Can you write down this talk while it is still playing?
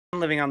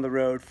Living on the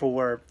road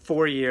for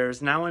 4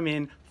 years. Now I'm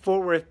in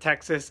Fort Worth,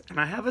 Texas, and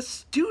I have a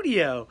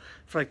studio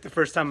for like the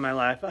first time in my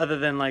life, other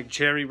than like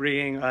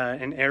jerry-rigging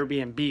an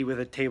Airbnb with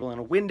a table and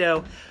a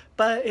window.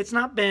 But it's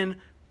not been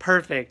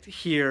perfect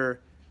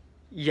here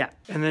yet.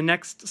 In the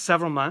next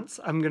several months,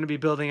 I'm going to be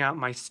building out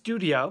my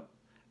studio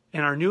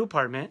in our new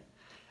apartment,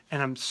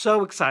 and I'm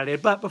so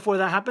excited. But before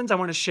that happens, I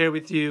want to share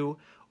with you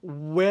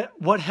what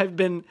I've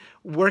been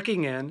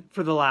working in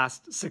for the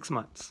last 6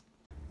 months.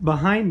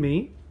 Behind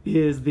me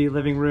is the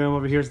living room.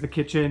 Over here is the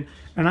kitchen,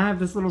 and I have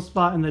this little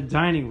spot in the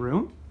dining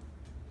room,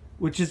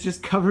 which is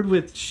just covered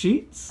with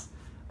sheets.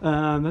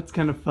 That's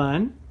kind of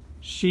fun.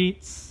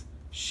 Sheets,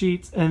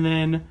 and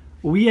then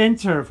we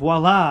enter,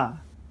 voila.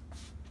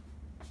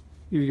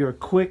 Give you a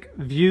quick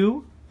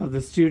view of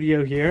the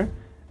studio here.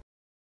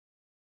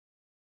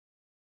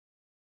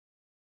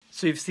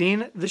 So you've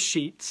seen the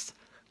sheets.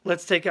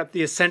 Let's take up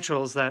the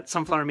essentials that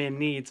Sunflowerman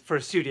needs for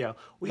a studio.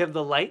 We have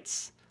the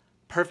lights,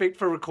 perfect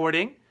for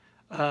recording.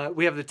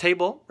 We have the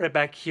table right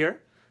back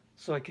here,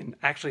 so I can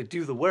actually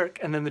do the work,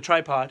 and then the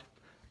tripod,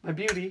 my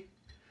beauty,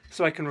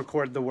 so I can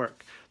record the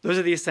work. Those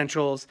are the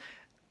essentials.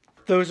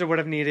 Those are what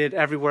I've needed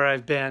everywhere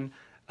I've been.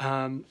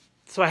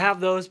 So I have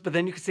those, but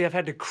then you can see I've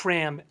had to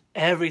cram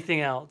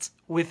everything else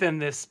within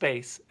this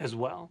space as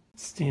well.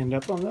 Stand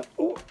up on the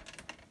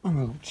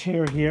little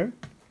chair here.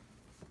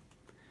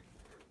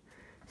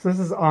 So this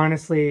is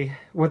honestly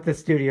what the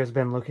studio's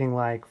been looking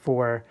like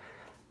for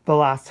the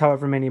last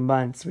however many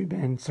months. We've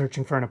been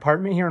searching for an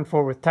apartment here in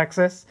Fort Worth,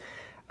 Texas.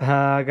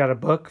 I got a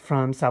book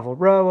from Savile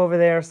Row over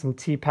there, some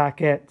tea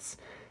packets,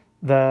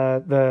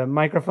 the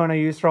microphone I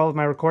use for all of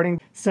my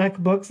recording, SEC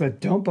books that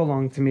don't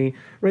belong to me.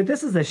 Right,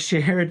 this is a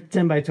shared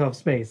 10 by 12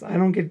 space. I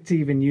don't get to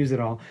even use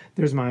it all.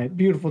 There's my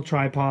beautiful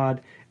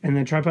tripod, and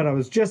the tripod I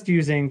was just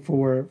using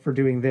for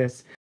doing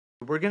this.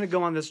 We're gonna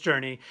go on this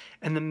journey,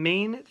 and the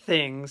main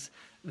things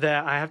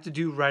that I have to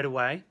do right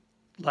away: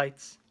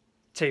 lights,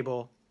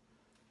 table,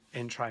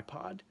 and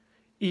tripod.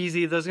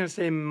 Easy. Those are going to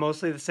stay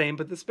mostly the same,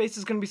 but the space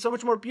is going to be so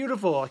much more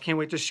beautiful. I can't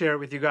wait to share it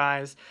with you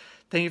guys.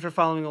 Thank you for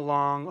following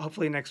along.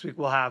 Hopefully next week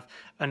we'll have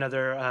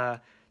another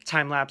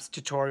time-lapse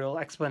tutorial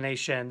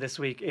explanation. This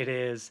week it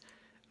is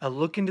a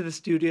look into the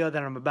studio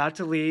that I'm about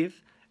to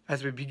leave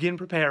as we begin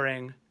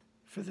preparing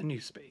for the new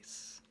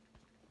space.